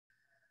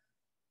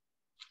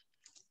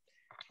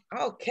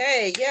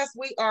Okay, yes,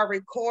 we are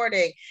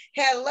recording.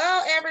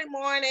 Hello, every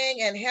morning,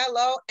 and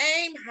hello,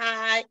 aim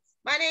high.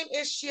 My name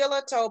is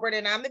Sheila Tobert,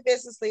 and I'm the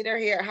business leader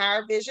here at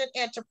Higher Vision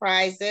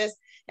Enterprises.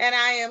 And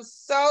I am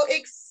so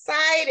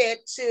excited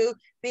to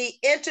be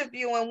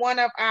interviewing one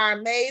of our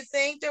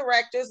amazing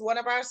directors, one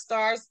of our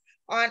stars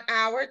on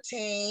our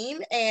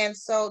team. And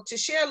so to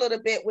share a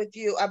little bit with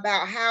you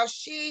about how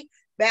she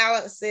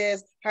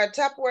balances her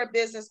Tupperware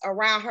business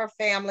around her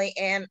family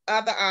and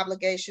other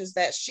obligations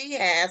that she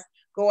has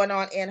going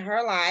on in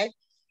her life.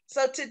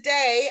 So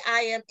today I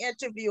am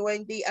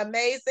interviewing the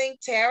amazing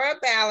Tara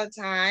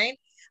Valentine.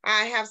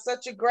 I have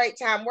such a great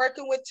time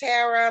working with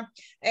Tara,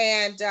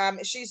 and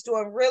she's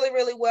doing really,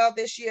 really well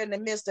this year in the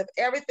midst of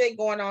everything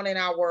going on in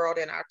our world,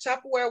 in our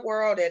Tupperware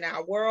world, in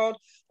our world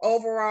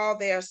overall.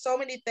 There are so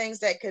many things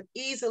that could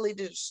easily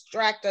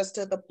distract us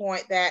to the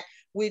point that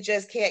we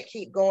just can't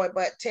keep going.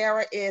 But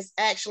Tara is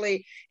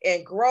actually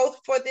in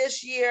growth for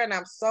this year, and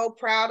I'm so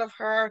proud of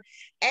her.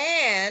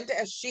 And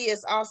she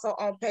is also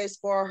on pace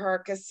for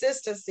her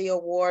consistency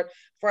award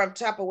from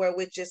Tupperware,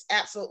 which is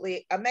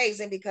absolutely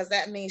amazing because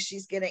that means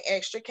she's getting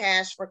extra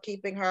cash for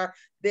keeping her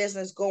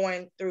business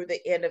going through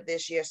the end of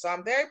this year. So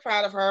I'm very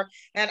proud of her,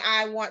 and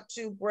I want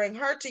to bring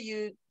her to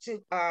you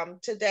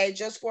today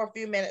just for a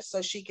few minutes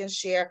so she can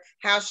share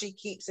how she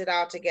keeps it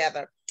all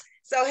together.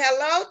 So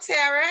hello,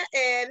 Tara,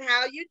 and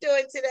how are you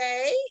doing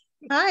today?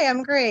 Hi,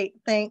 I'm great.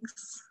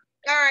 Thanks.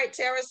 All right,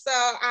 Tara. So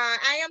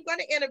I am going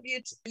to interview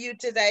you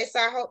today. So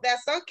I hope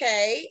that's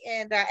okay,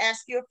 and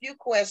ask you a few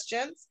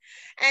questions.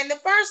 And the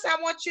first, I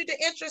want you to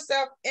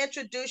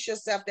introduce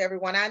yourself to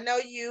everyone. I know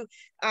you.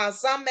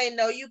 Some may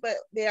know you, but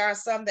there are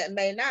some that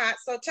may not.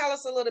 So tell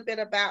us a little bit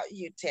about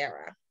you,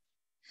 Tara.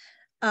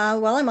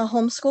 Well, I'm a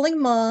homeschooling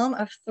mom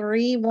of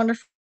three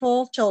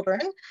wonderful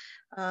children.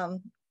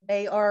 Um,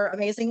 they are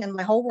amazing in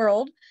my whole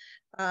world.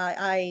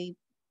 I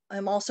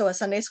am also a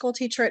Sunday school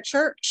teacher at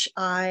church.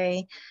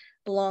 I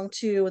belong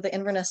to the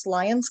Inverness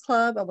Lions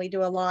Club, and we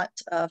do a lot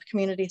of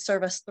community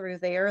service through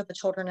there. The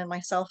children and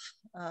myself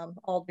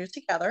all do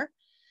together.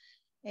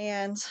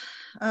 And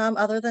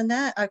other than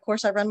that, of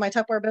course, I run my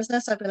Tupperware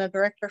business. I've been a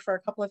director for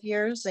a couple of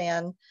years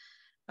and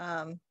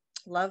um,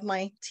 love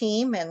my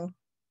team, and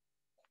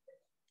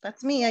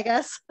that's me, I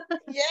guess.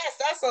 Yes,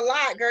 that's a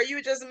lot, girl.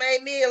 You just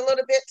made me a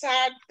little bit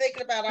tired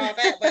thinking about all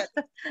that, but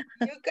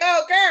you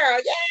go, girl.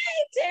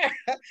 Yay,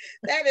 Tara.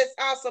 That is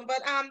awesome. But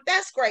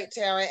that's great,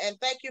 Tara. And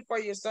thank you for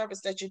your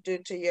service that you do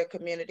to your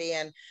community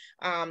and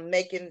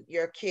making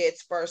your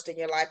kids first in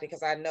your life,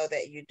 because I know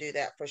that you do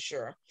that for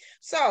sure.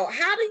 So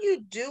how do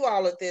you do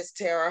all of this,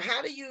 Tara?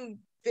 How do you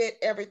fit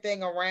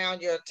everything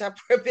around your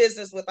Tupperware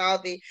business with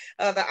all the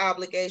other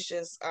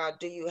obligations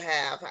do you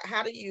have?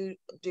 How do you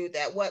do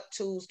that? What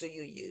tools do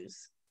you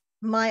use?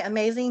 My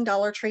amazing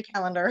Dollar Tree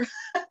calendar.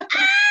 You can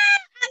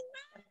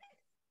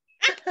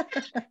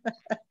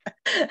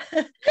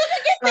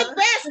get the uh,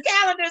 best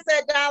calendars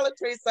at Dollar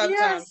Tree yes,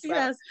 sometimes. So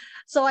yes.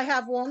 So I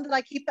have one that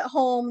I keep at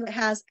home that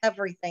has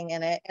everything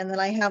in it. And then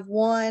I have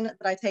one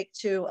that I take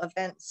to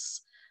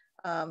events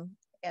um,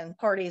 and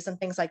parties and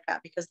things like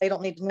that because they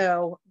don't need to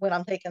know when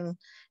I'm taking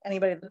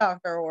anybody to the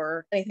doctor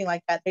or anything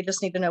like that. They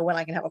just need to know when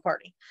I can have a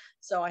party.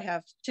 So I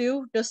have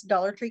two just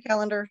Dollar Tree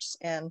calendars,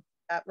 and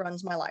that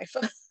runs my life.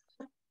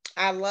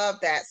 I love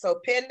that. So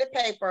pen to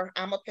paper.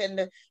 I'm a pen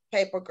to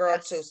paper girl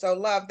too. Yes. So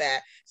love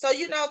that. So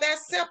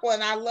that's simple,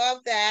 and I love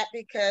that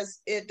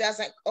because it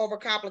doesn't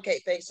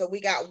overcomplicate things. So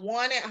we got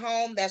one at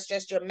home that's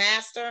just your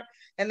master,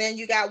 and then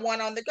you got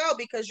one on the go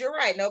because you're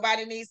right.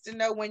 Nobody needs to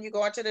know when you're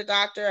going to the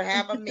doctor or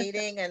have a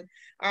meeting and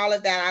all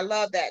of that. I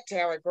love that,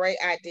 Tara. Great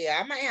idea.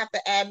 I might have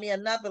to add me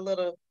another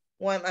little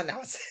one.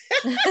 No,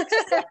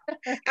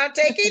 I'm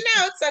taking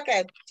notes.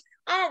 Okay.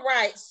 All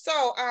right.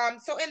 So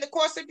in the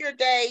course of your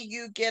day,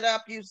 you get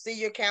up, you see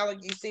your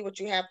calendar, you see what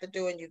you have to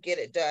do, and you get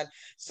it done.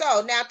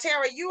 So now,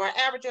 Tara, you are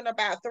averaging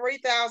about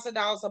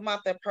 $3,000 a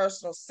month in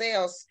personal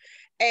sales.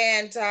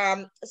 And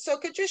so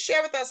could you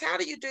share with us, how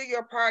do you do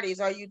your parties?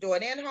 Are you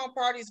doing in-home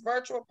parties,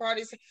 virtual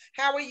parties?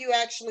 How will you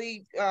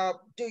actually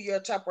do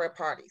your Tupperware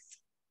parties?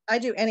 I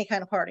do any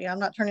kind of party. I'm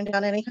not turning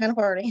down any kind of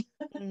party.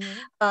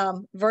 Mm-hmm.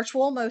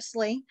 Virtual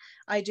mostly.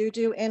 I do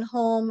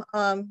in-home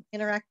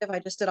interactive. I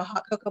just did a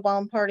hot cocoa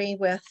bomb party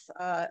with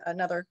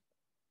another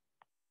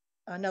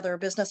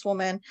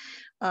businesswoman.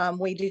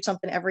 We do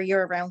something every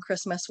year around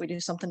Christmas. We do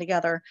something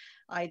together.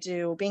 I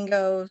do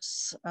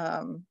bingos.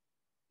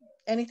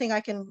 Anything I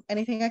can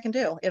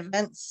do.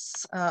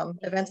 Events.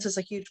 Events Mm-hmm. is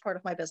a huge part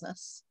of my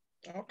business.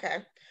 Okay,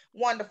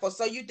 wonderful.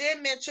 So you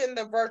did mention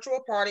the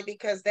virtual party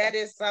because that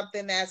is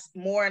something that's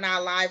more in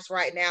our lives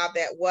right now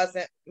that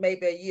wasn't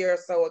maybe a year or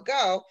so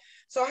ago.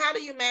 So how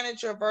do you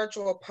manage your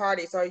virtual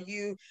parties? Are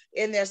you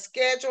in there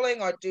scheduling,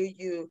 or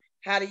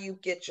how do you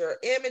get your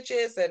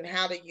images, and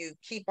how do you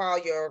keep all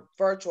your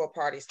virtual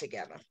parties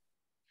together?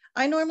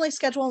 I normally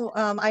schedule.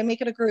 I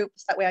make it a group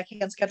so that way I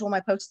can schedule my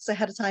posts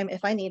ahead of time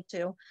if I need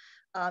to.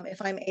 If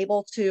I'm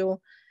able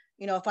to,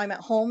 you know, if I'm at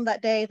home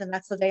that day, then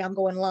that's the day I'm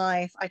going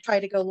live. I try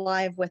to go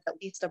live with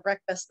at least a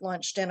breakfast,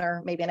 lunch,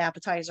 dinner, maybe an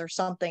appetizer,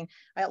 something.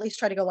 I at least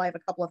try to go live a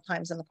couple of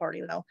times in the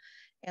party though.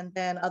 And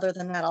then other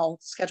than that, I'll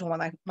schedule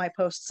my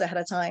posts ahead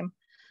of time.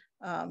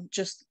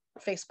 Just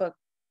Facebook,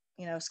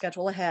 you know,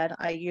 schedule ahead.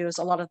 I use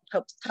a lot of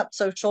top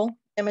social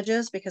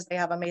images because they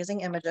have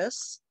amazing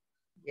images.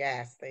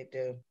 Yes, they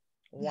do.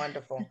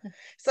 Wonderful.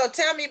 So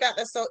tell me about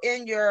this. So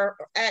in your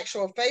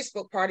actual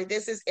Facebook party,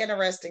 this is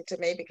interesting to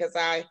me because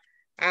I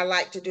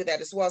like to do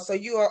that as well. So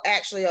you are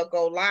actually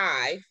go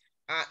live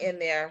in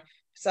there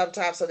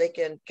sometimes so they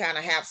can kind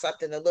of have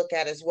something to look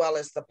at as well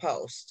as the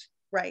post.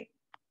 Right.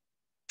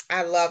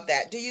 I love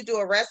that. Do you do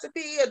a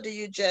recipe or do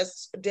you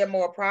just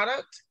demo a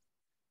product?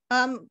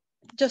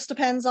 Just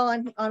depends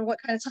on what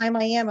kind of time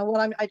I am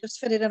and I just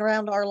fit it in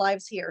around our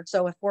lives here.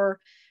 So if we're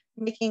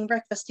making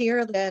breakfast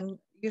here, then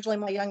usually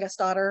my youngest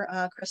daughter,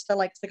 Krista,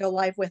 likes to go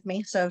live with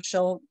me. So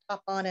she'll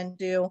hop on and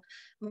do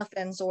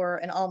muffins or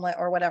an omelet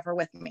or whatever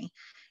with me.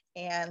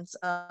 And,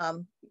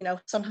 you know,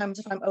 sometimes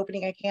if I'm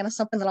opening a can of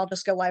something, then I'll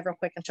just go live real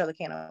quick and show the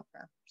can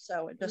opener.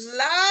 So it just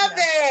love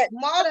it.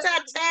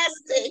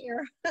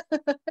 Multitasking.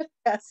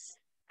 Yes.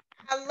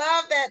 I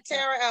love that,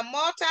 Tara, a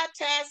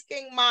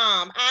multitasking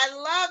mom. I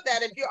love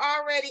that. If you're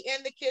already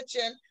in the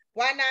kitchen,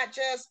 why not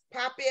just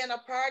pop in a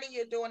party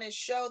you're doing and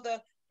show the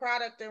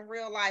product in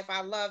real life?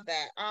 I love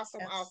that.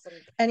 Awesome, Yes. awesome.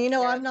 And you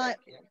know, Tara,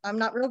 I'm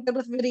not real good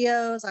with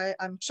videos.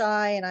 I'm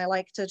shy and I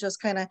like to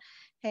just kind of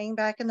hang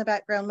back in the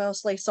background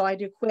mostly. So I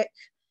do quick,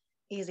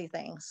 easy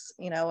things.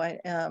 You know,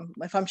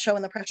 if I'm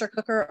showing the pressure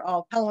cooker,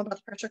 I'll tell them about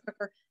the pressure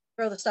cooker,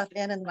 throw the stuff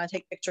in, and then I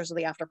take pictures of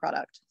the after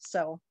product.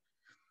 So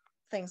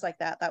things like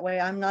that. That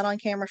way I'm not on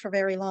camera for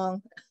very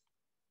long.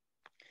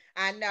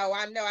 I know.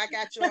 I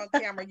got you on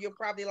camera. You're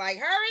probably like,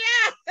 hurry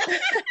up.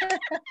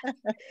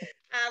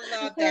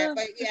 I love that.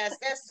 But yes,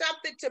 that's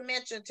something to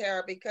mention,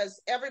 Tara,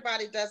 because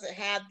everybody doesn't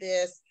have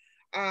this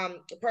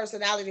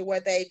personality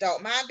where they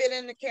don't mind being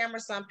in the camera.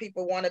 Some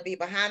people want to be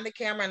behind the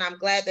camera. And I'm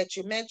glad that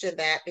you mentioned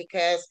that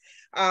because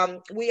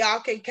we all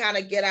can kind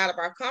of get out of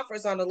our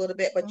comfort zone a little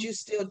bit, but you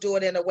still do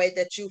it in a way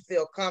that you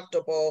feel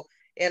comfortable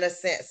in a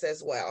sense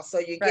as well. So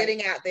you're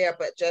getting out there,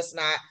 but just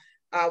not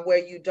where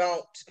you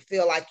don't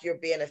feel like you're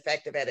being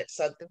effective at it.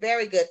 So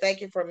very good. Thank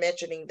you for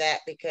mentioning that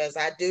because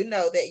I do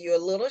know that you're a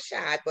little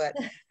shy, but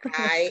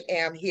I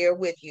am here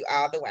with you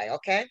all the way.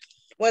 Okay.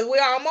 Well,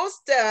 we're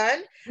almost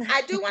done.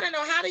 I do want to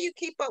know, how do you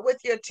keep up with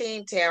your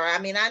team, Tara? I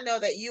mean, I know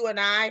that you and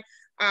I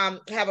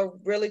have a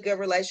really good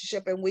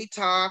relationship and we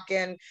talk.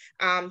 And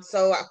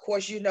so, of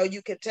course, you know,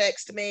 you can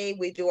text me.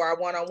 We do our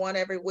one-on-one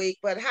every week.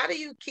 But how do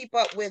you keep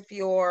up with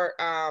your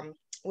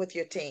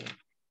team?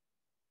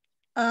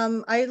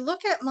 I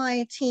look at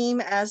my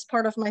team as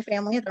part of my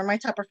family. They're my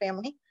Tupper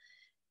family.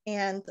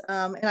 And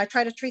I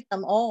try to treat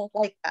them all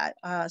like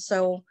that.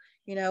 So,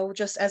 you know,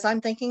 just as I'm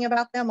thinking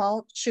about them,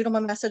 I'll shoot them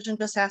a message and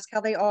just ask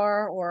how they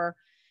are or,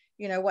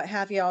 you know, what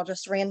have you. I'll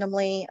just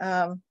randomly,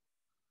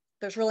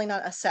 there's really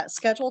not a set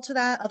schedule to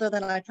that other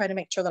than I try to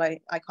make sure that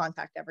I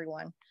contact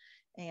everyone.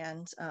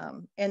 And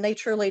they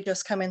truly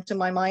just come into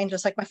my mind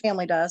just like my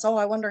family does. Oh,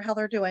 I wonder how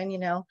they're doing, you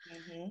know,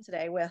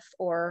 today with,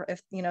 or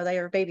if, you know,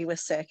 their baby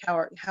was sick,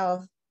 how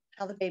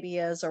the baby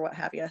is or what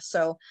have you.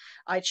 So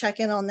I check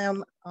in on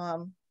them.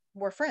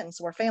 We're friends,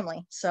 we're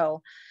family.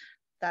 So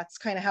that's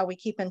kind of how we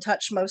keep in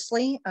touch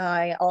mostly.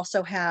 I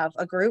also have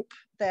a group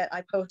that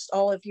I post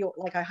all of you,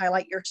 like I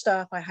highlight your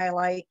stuff. I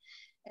highlight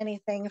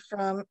anything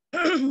from,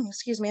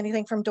 excuse me,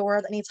 anything from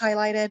Dora that needs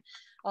highlighted.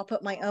 I'll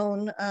put my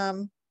own,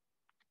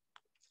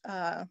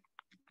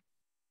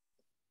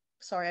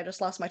 sorry, I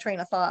just lost my train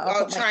of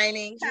thought.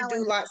 Trainings. You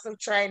do lots of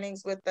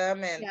trainings with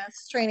them. And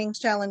yes, trainings,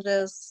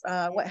 challenges,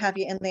 what have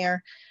you in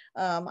there.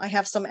 I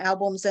have some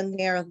albums in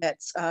there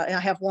that's, and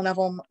I have one of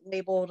them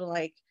labeled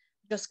like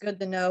just good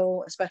to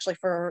know, especially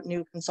for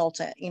new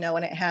consultant, you know,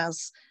 and it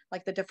has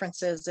like the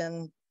differences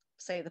in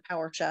say the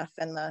Power Chef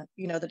and the,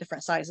 you know, the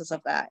different sizes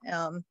of that.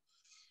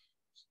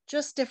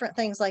 Just different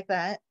things like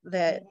that,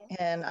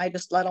 and I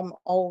just let them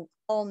all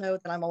know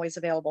that I'm always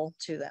available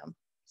to them.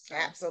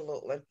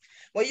 Absolutely.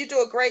 Well, you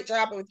do a great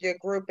job with your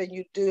group and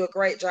you do a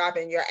great job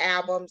in your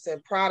albums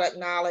and product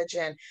knowledge.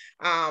 And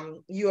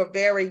you are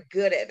very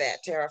good at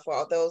that, Tara.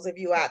 For those of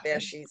you out there,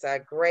 she's a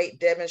great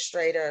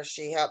demonstrator.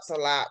 She helps a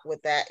lot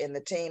with that in the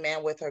team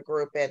and with her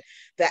group and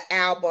the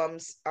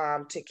albums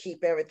to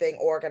keep everything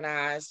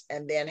organized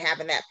and then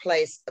having that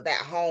place,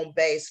 that home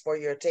base for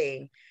your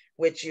team,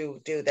 which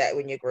you do that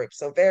in your group.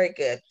 So very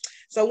good.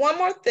 So one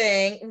more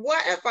thing,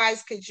 what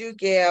advice could you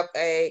give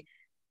a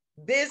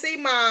busy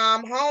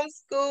mom,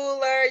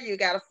 homeschooler, you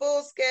got a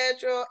full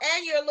schedule,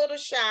 and you're a little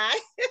shy?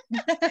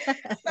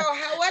 So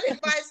what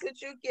advice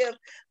would you give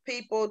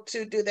people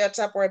to do their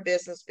Tupperware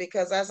business?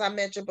 Because as I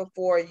mentioned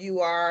before, you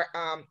are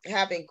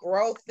having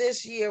growth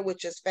this year,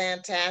 which is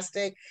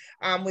fantastic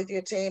with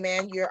your team,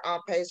 and you're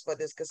on pace for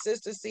this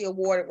consistency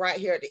award right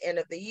here at the end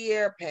of the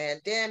year,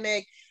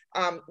 pandemic,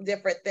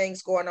 different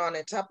things going on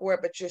in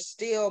Tupperware, but you're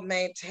still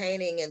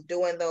maintaining and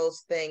doing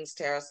those things,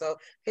 Tara. So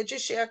could you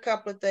share a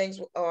couple of things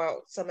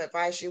or some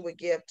advice you would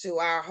give to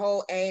our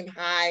whole Aim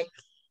High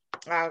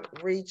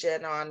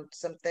region on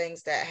some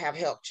things that have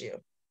helped you?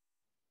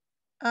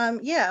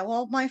 Yeah,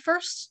 well, my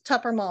first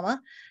Tupper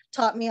mama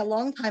taught me a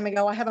long time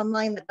ago. I have a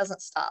mind that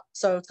doesn't stop.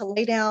 So to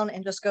lay down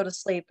and just go to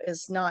sleep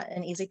is not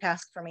an easy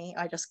task for me.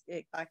 I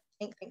think,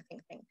 think,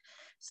 think, think.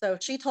 So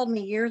she told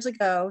me years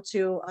ago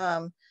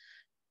to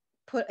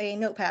put a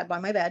notepad by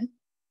my bed.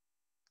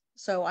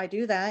 So I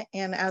do that.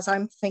 And as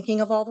I'm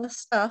thinking of all this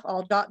stuff,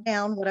 I'll jot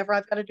down whatever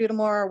I've got to do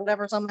tomorrow or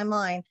whatever's on my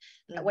mind.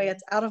 That way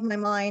it's out of my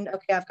mind.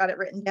 Okay, I've got it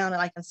written down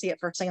and I can see it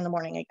first thing in the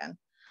morning again.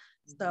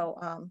 So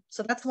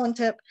that's one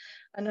tip.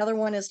 Another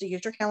one is to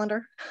use your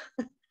calendar.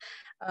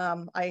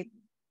 um, I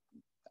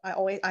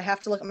I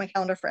have to look at my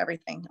calendar for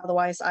everything.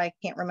 Otherwise, I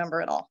can't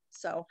remember it all.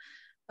 So,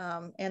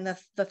 and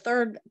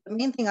the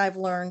main thing I've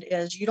learned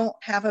is you don't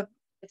have it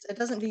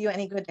doesn't do you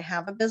any good to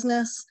have a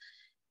business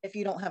if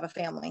you don't have a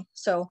family.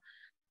 So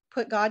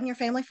put God and your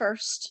family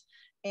first,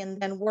 and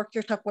then work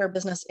your Tupperware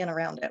business in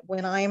around it.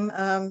 When I'm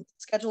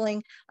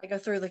scheduling, I go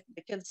through the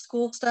kids'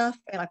 school stuff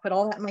and I put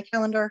all that in my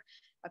calendar.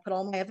 I put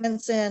all my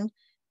events in,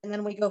 and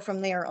then we go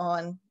from there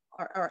on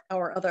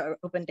our other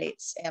open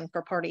dates and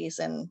for parties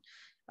and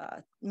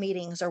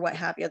meetings or what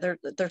have you.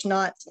 There's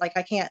not like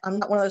I'm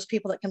not one of those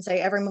people that can say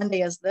every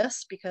Monday is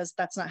this, because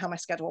that's not how my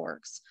schedule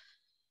works.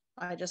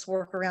 I just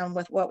work around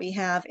with what we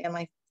have, and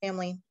my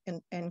family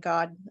and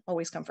God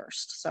always come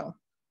first. So.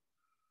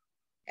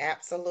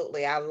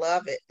 Absolutely. I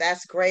love it.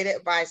 That's great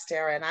advice,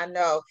 Tara. And I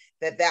know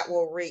that that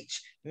will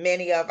reach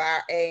many of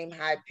our Aim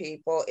High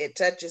people. It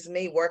touches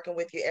me working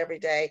with you every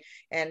day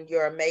and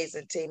your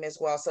amazing team as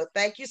well. So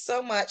thank you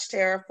so much,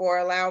 Tara, for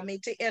allowing me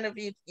to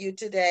interview you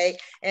today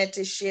and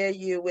to share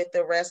you with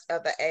the rest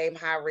of the Aim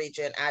High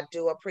region. I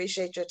do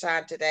appreciate your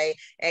time today,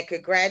 and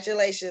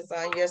congratulations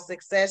on your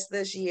success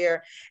this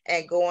year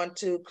and going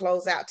to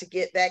close out to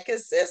get that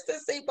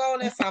consistency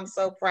bonus. I'm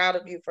so proud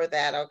of you for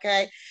that.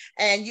 Okay.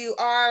 And you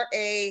are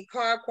a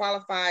CAR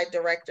qualified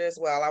director as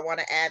well. I want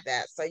to add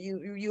that. So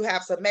you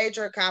have some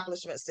major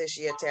accomplishments this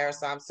year, Tara.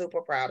 So I'm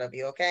super proud of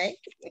you. Okay.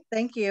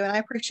 Thank you. And I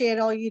appreciate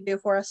all you do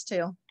for us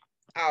too.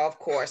 Oh, of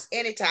course.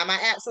 Anytime. I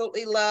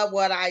absolutely love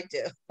what I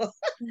do.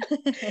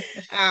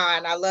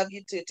 And I love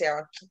you too,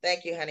 Tara.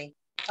 Thank you, honey.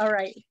 All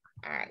right.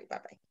 All right.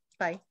 Bye-bye.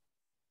 Bye.